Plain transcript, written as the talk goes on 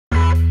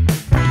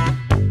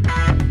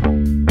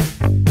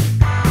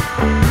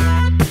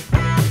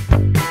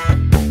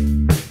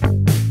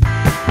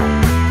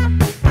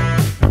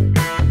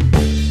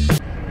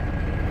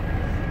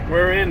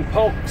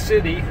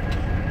City,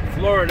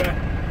 Florida,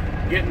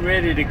 getting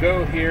ready to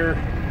go here,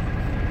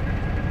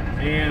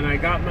 and I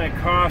got my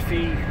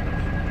coffee.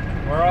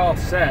 We're all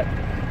set.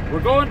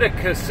 We're going to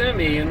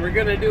Kissimmee, and we're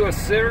going to do a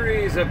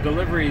series of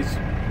deliveries,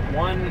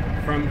 one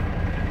from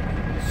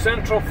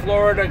Central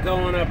Florida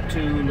going up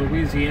to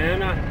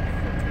Louisiana.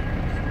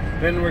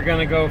 Then we're going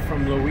to go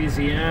from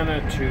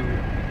Louisiana to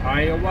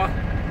Iowa,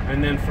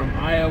 and then from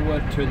Iowa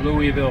to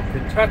Louisville,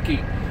 Kentucky.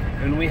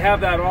 And we have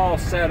that all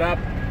set up.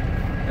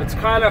 It's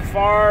kind of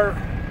far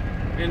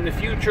in the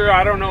future.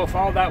 I don't know if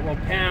all that will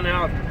pan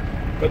out,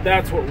 but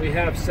that's what we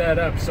have set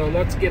up. So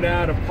let's get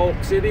out of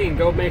Polk City and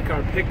go make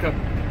our pickup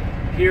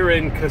here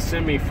in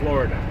Kissimmee,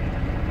 Florida.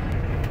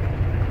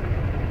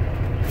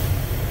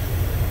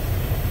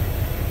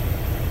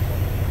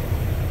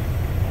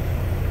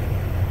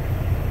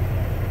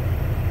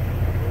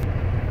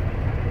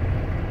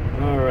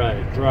 All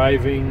right,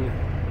 driving,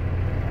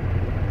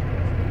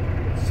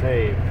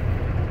 save.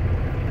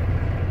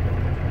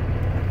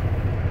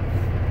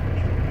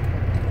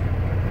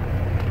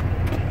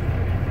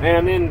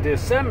 And in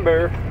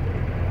December,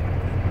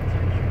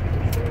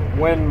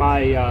 when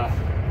my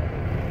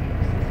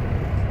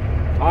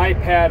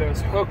iPad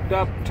is hooked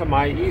up to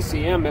my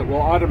ECM, it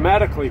will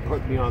automatically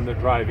put me on the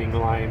driving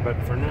line, but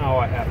for now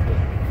I have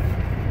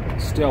to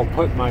still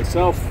put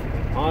myself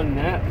on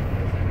that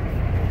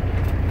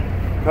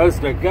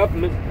because the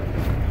government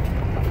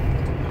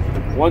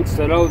wants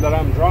to know that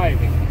I'm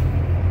driving.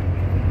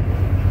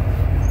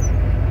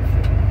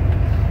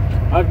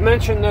 I've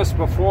mentioned this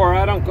before,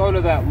 I don't go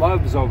to that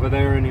Love's over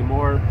there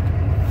anymore.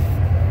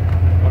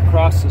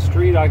 Across the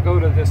street, I go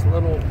to this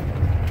little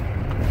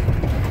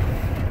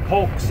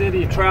Polk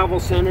City Travel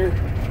Center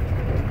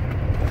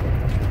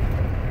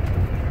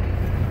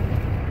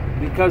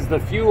because the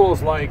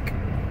fuel's like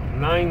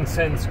 9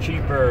 cents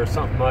cheaper or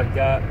something like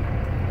that.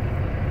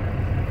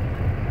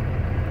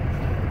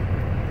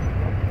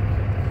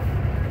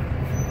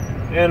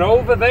 And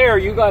over there,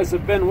 you guys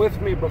have been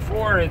with me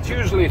before, it's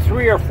usually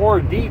 3 or 4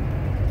 deep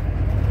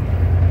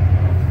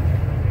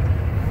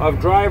of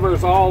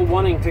drivers all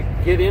wanting to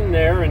get in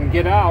there and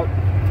get out.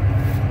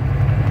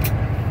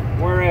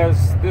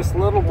 Whereas this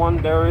little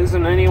one, there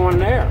isn't anyone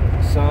there.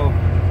 So,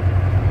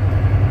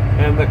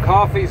 and the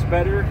coffee's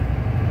better.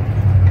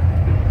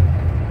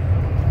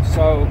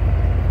 So,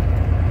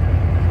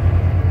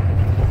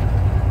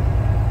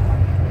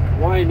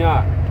 why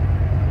not?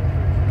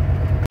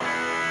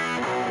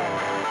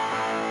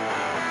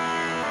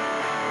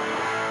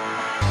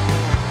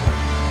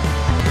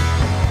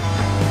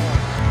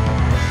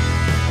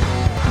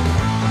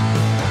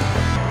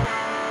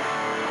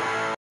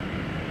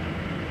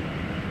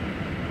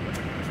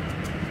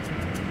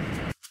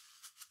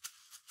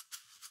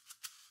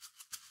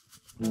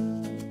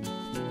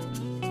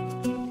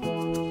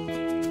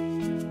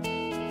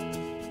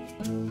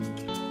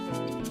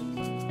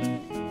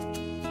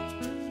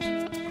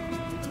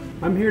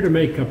 I'm here to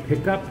make a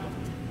pickup.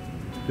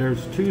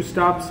 There's 2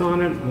 stops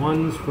on it.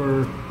 One's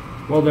for,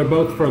 well, they're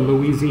both for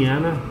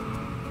Louisiana.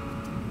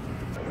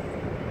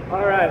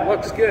 All right,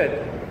 looks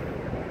good.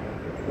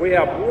 We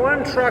have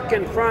 1 truck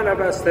in front of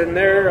us, then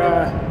they're,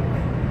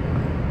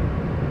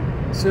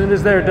 as soon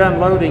as they're done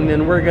loading,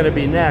 then we're gonna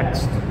be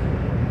next.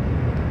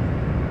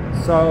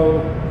 So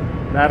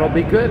that'll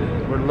be good.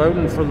 We're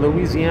loading for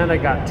Louisiana,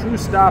 got 2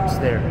 stops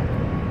there.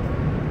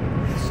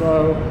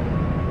 So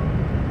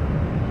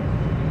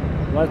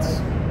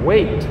let's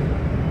wait.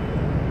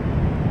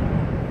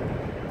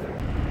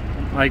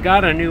 I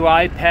got a new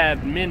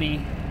iPad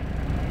mini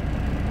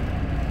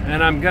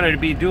and I'm going to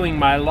be doing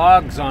my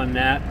logs on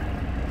that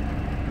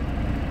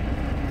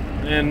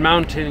and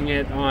mounting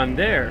it on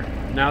there.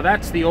 Now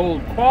that's the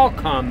old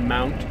Qualcomm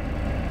mount,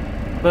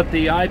 but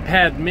the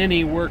iPad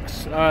mini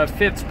works,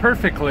 fits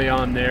perfectly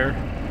on there.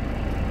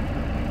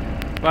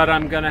 But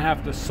I'm going to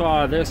have to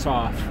saw this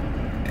off,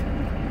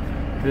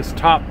 this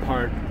top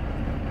part.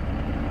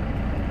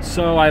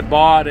 So I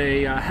bought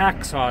a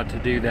hacksaw to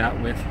do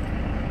that with.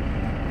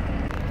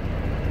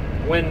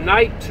 When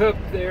Knight took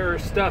their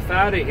stuff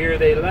out of here,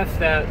 they left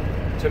that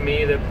to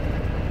me. The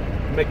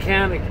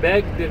mechanic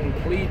begged and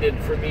pleaded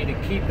for me to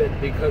keep it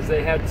because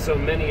they had so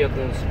many of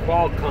those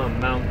Qualcomm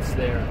mounts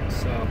there.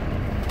 So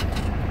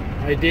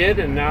I did,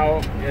 and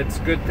now it's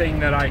a good thing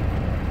that I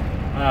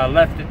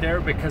left it there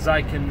because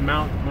I can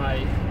mount my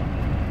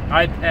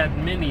iPad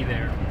mini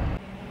there.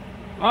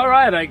 All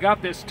right, I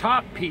got this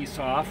top piece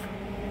off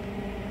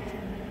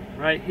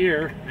right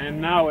here, and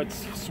now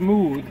it's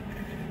smooth.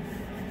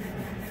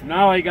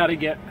 Now I got to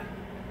get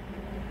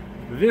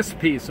this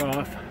piece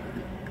off,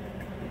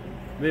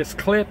 this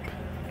clip,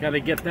 got to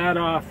get that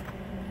off,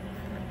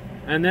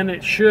 and then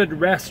it should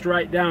rest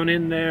right down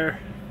in there.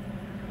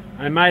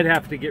 I might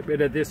have to get rid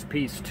of this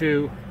piece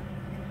too,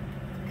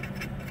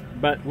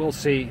 but we'll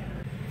see.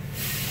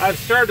 I've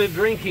started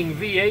drinking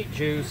V8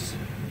 juice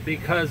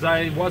because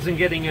I wasn't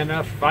getting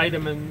enough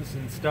vitamins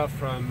and stuff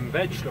from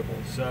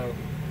vegetables. So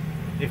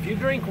if you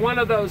drink one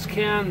of those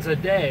cans a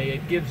day,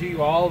 it gives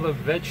you all the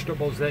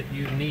vegetables that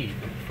you need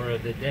for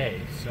the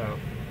day. So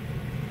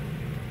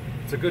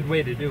it's a good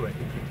way to do it.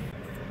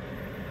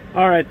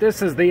 Alright,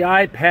 this is the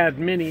iPad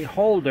mini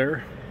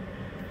holder.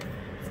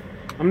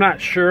 I'm not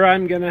sure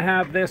I'm going to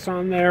have this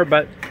on there,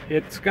 but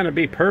it's going to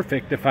be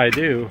perfect if I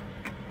do.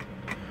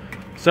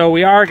 So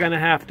we are going to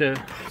have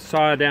to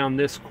saw down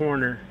this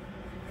corner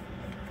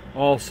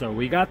also.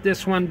 We got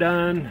this one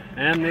done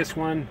and this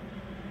one.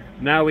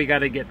 Now we got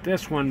to get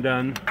this one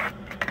done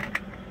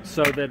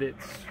so that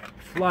it's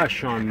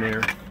flush on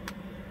there.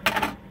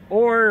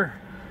 Or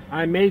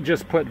I may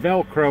just put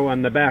Velcro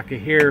on the back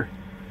of here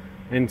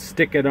and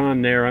stick it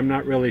on there. I'm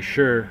not really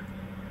sure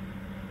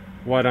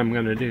what I'm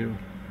going to do.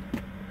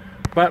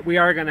 But we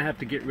are going to have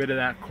to get rid of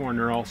that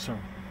corner also.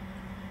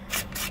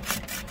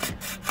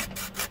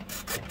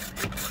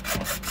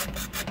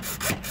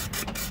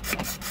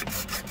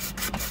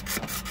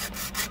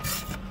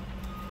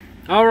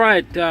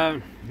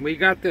 Alright, we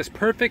got this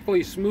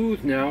perfectly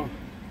smooth now.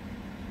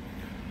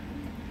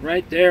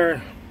 Right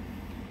there,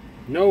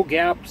 no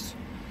gaps.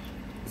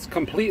 It's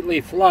completely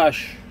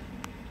flush.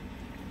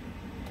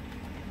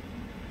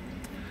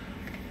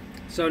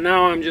 So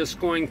now I'm just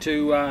going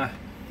to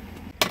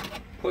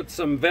put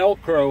some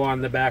Velcro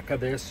on the back of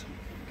this,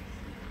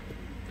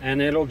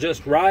 and it'll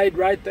just ride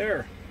right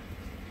there,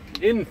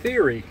 in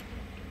theory.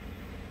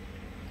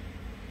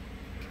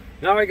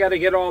 Now I got to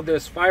get all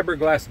this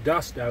fiberglass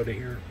dust out of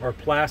here, or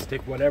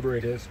plastic, whatever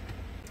it is.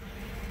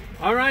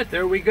 Alright,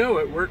 there we go.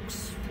 It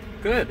works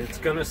good. It's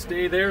going to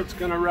stay there. It's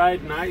going to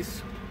ride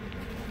nice.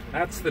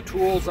 That's the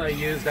tools I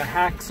used: a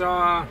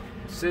hacksaw,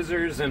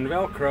 scissors, and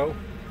Velcro.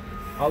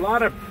 A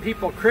lot of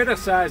people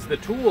criticize the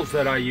tools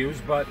that I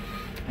use, but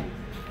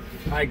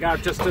I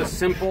got just a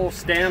simple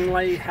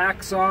Stanley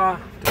hacksaw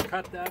to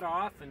cut that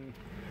off, and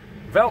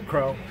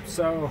Velcro.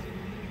 So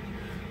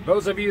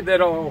those of you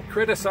that'll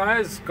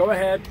criticize, go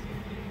ahead.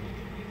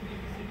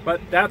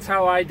 But that's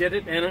how I did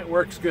it, and it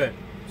works good.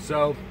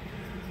 So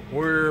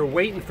we're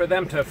waiting for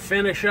them to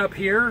finish up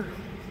here,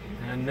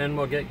 and then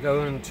we'll get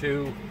going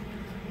to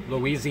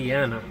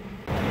Louisiana.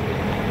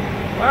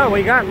 Well,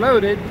 we got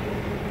loaded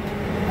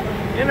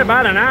in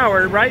about an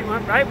hour. Right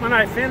when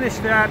I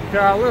finished that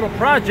little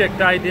project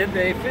I did,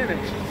 they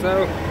finished.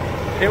 So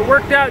it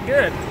worked out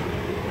good.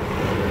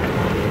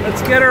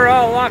 Let's get her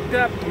all locked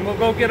up and we'll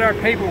go get our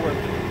paperwork.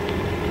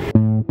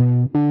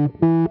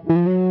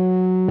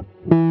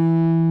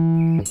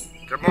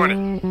 Good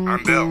morning,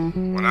 I'm Bill.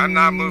 When I'm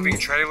not moving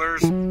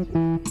trailers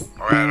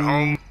or at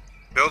home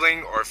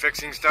building or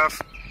fixing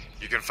stuff,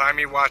 you can find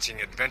me watching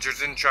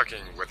Adventures in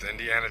Trucking with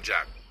Indiana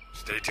Jack.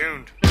 Stay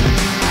tuned.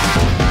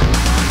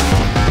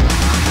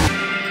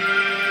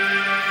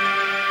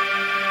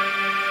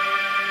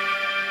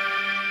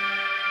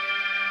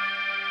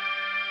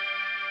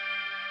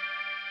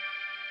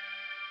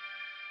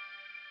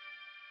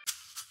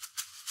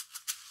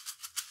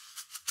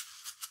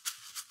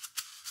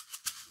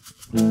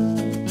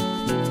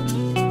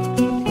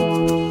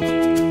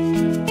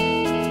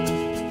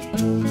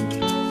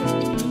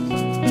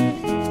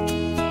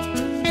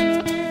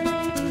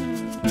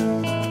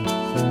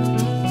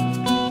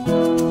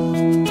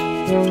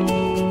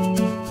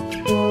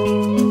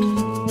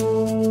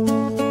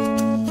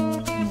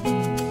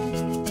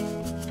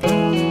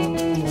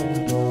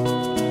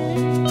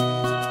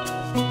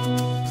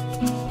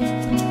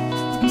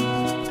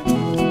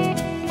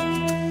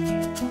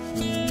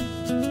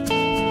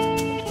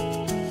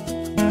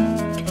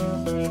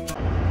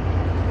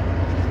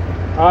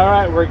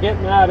 Alright, we're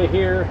getting out of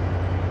here.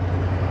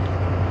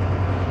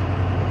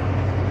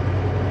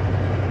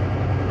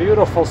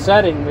 Beautiful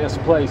setting this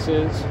place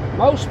is.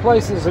 Most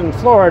places in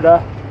Florida,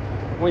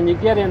 when you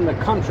get in the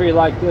country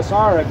like this,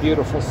 are a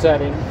beautiful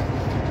setting.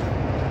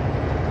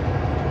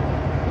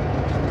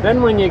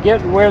 Then when you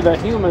get where the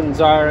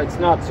humans are, it's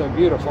not so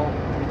beautiful.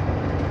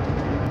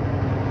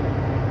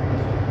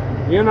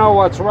 You know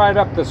what's right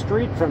up the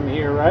street from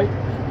here, right?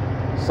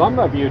 Some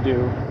of you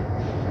do.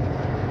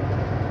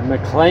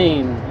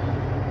 McLean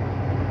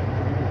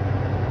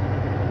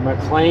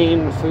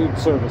Food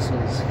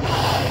Services.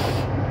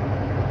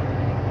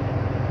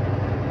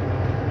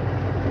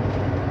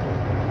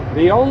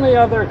 The only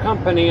other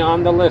company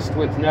on the list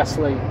with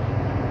Nestle.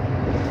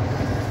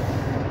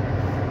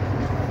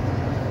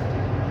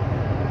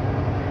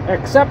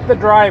 Except the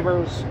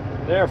drivers.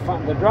 They're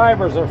fine. The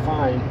drivers are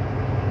fine.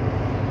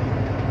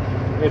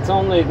 It's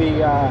only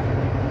the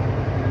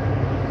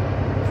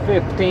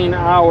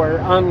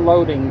 15-hour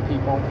unloading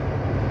people.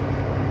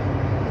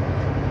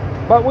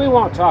 But we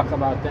won't talk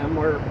about them.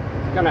 We're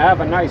going to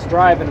have a nice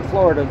drive in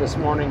Florida this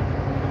morning.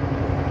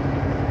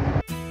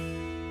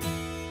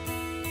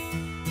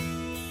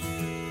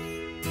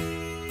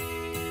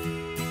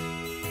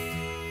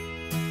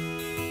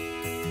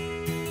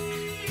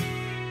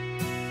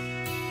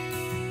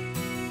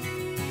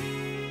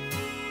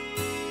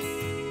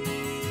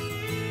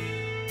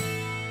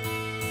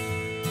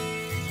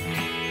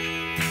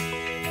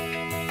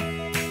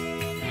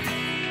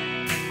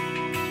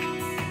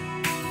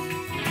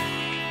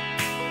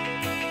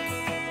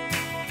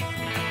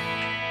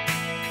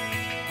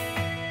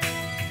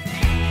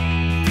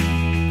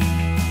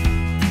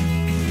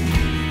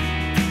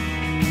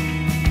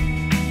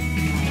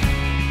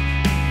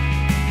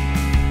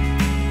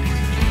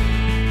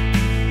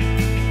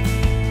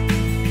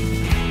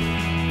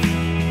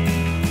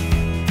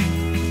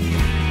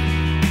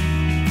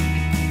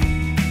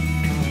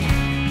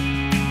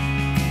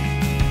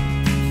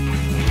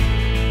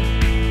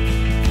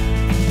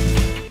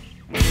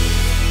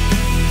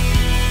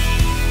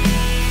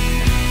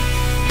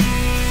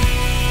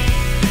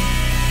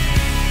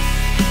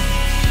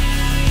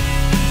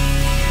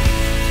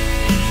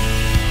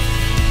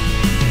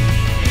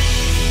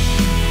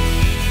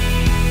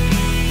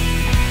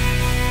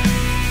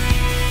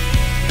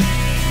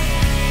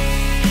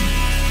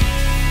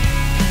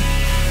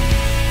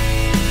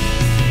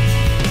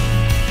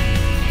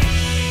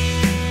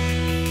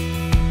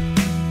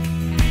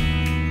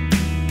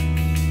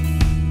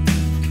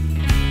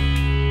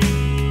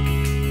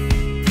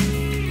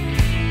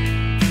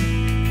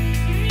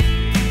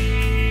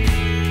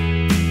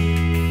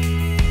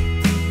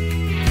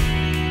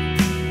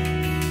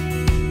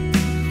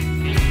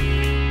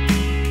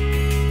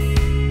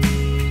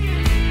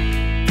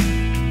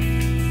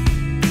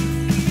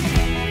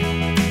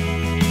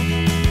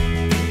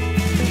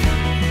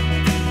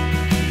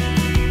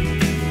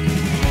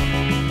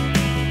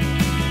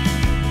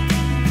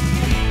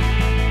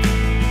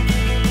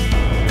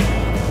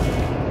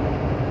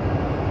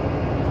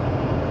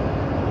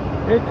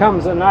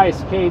 comes a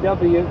nice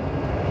KW.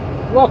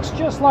 Looks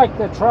just like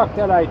the truck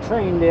that I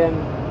trained in,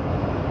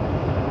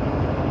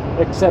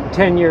 except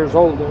 10 years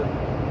older.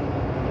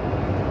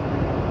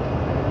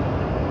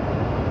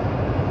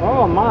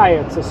 Oh my,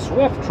 it's a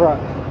Swift truck.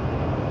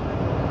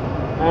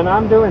 And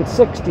I'm doing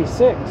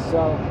 66,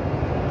 so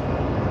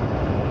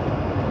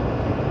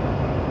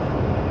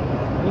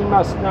he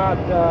must not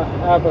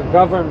have a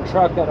governed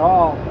truck at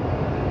all.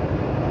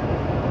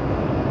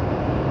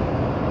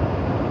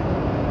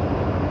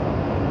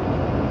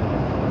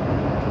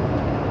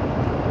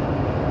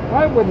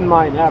 I wouldn't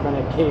mind having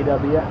a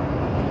KW.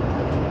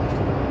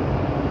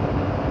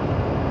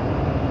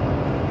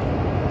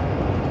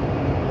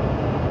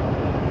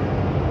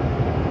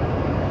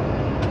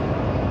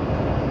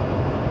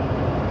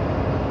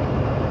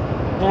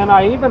 And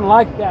I even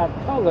like that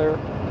color,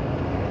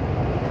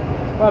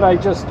 but I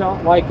just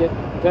don't like it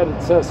that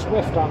it says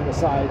Swift on the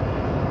side.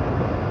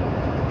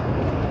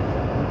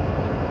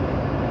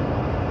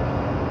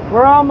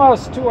 We're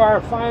almost to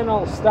our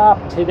final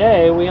stop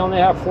today. We only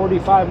have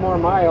 45 more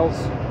miles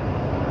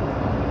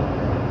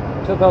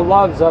to the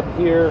Loves up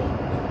here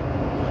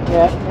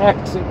at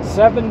exit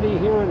 70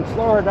 here in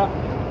Florida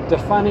to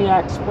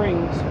Funniac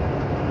Springs.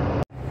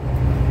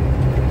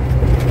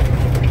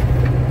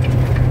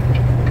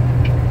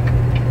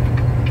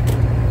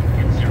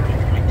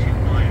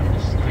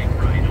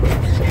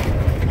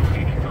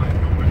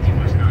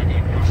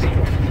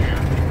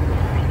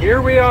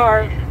 Here we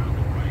are.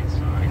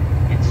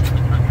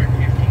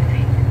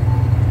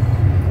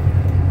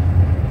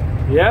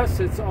 Yes,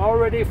 it's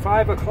already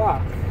 5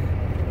 o'clock.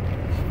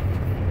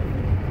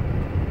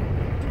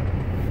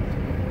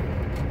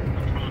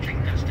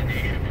 Approaching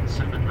destination in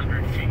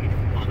 700 feet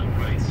on the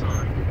right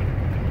side.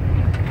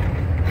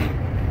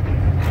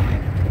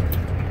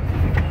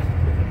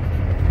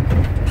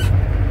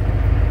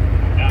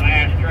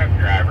 Dumbass truck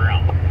driver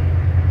on.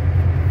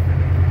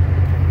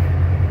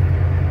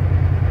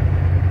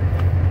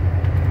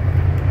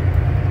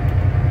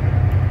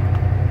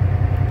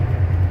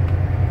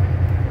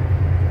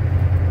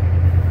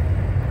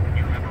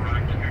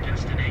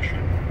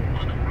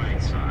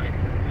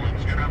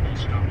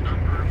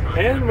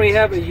 And we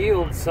have a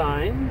yield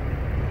sign,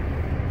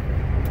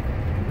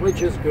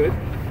 which is good.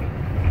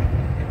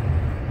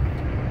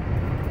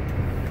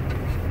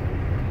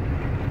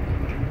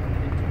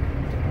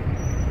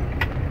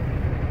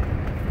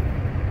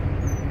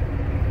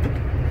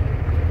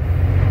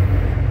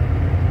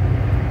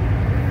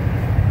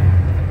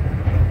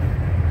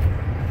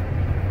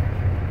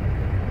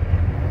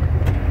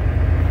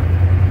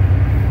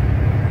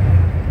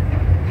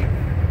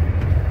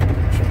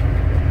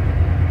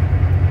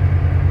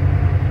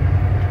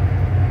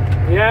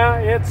 Yeah,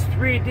 it's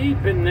 3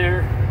 deep in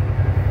there.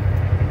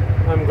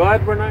 I'm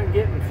glad we're not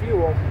getting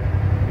fuel.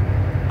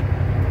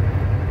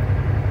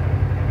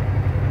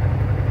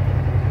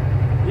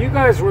 You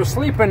guys were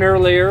sleeping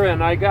earlier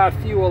and I got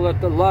fuel at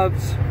the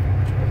Loves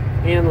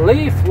in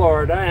Lee,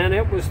 Florida, and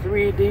it was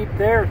 3 deep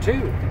there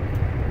too.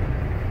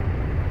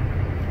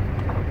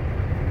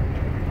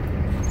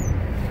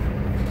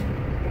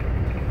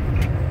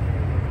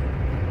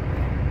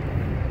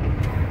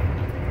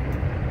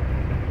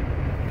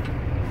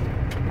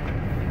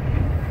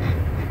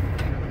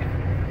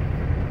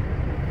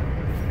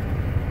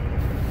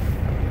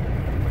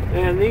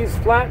 And these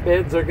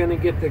flatbeds are going to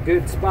get the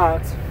good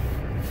spots.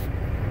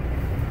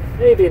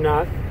 Maybe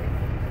not.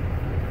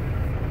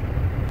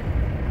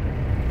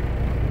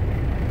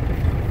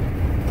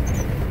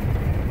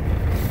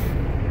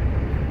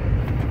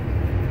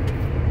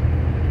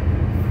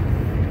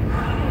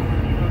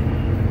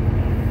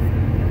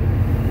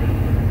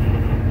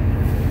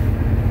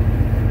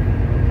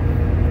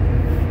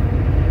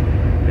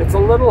 It's a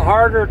little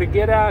harder to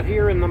get out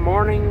here in the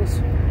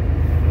mornings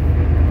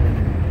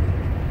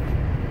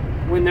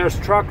when there's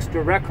trucks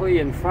directly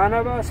in front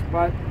of us,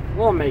 but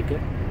we'll make it.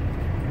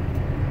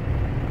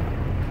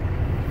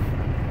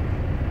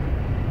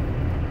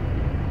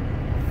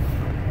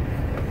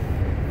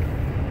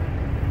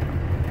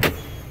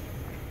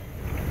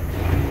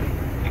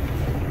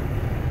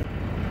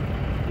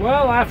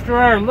 Well, after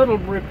our little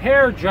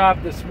repair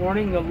job this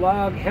morning, the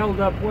log held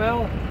up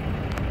well,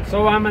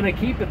 so I'm going to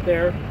keep it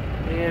there,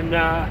 and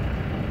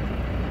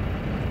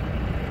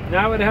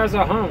now it has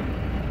a home,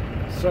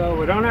 so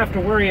we don't have to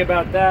worry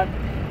about that.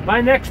 My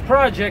next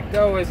project,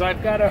 though, is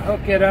I've got to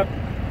hook it up,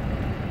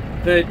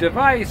 the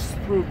device,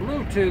 through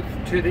Bluetooth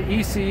to the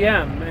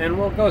ECM, and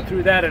we'll go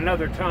through that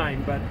another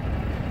time, but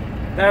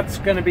that's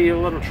going to be a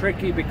little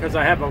tricky because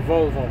I have a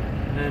Volvo,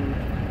 and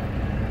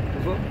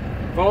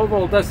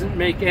Volvo doesn't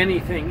make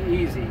anything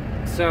easy.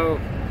 So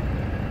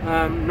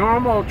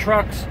normal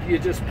trucks, you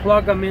just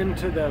plug them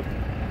into the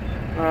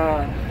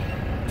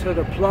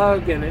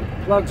plug and it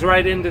plugs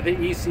right into the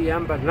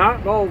ECM, but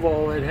not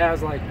Volvo. It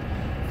has like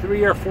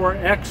 3 or 4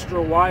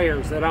 extra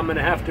wires that I'm going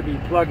to have to be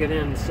plugging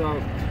in.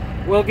 So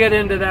we'll get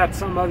into that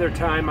some other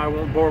time. I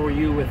won't bore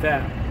you with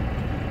that.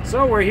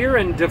 So we're here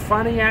in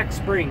Funniac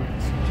Springs.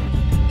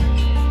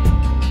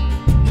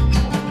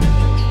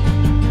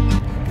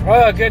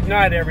 Well, good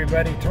night,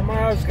 everybody.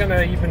 Tomorrow's going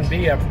to even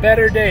be a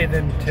better day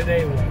than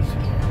today was.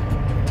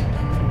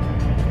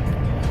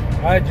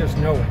 I just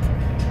know it.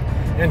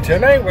 And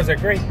today was a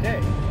great day,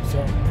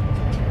 so...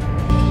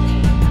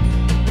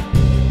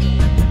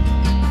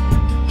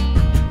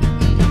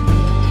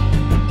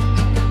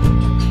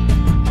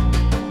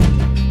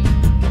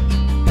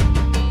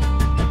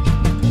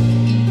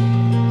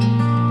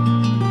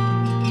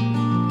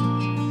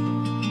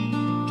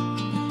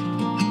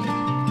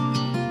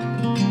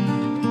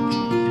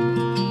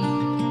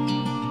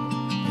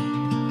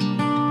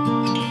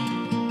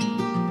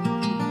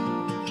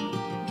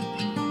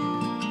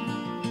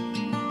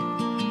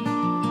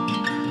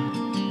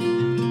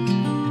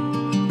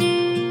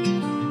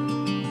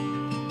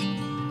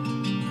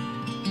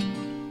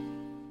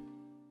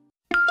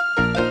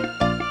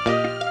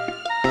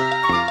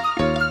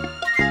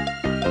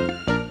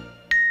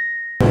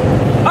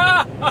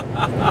 Ha ha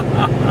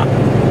ha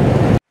ha!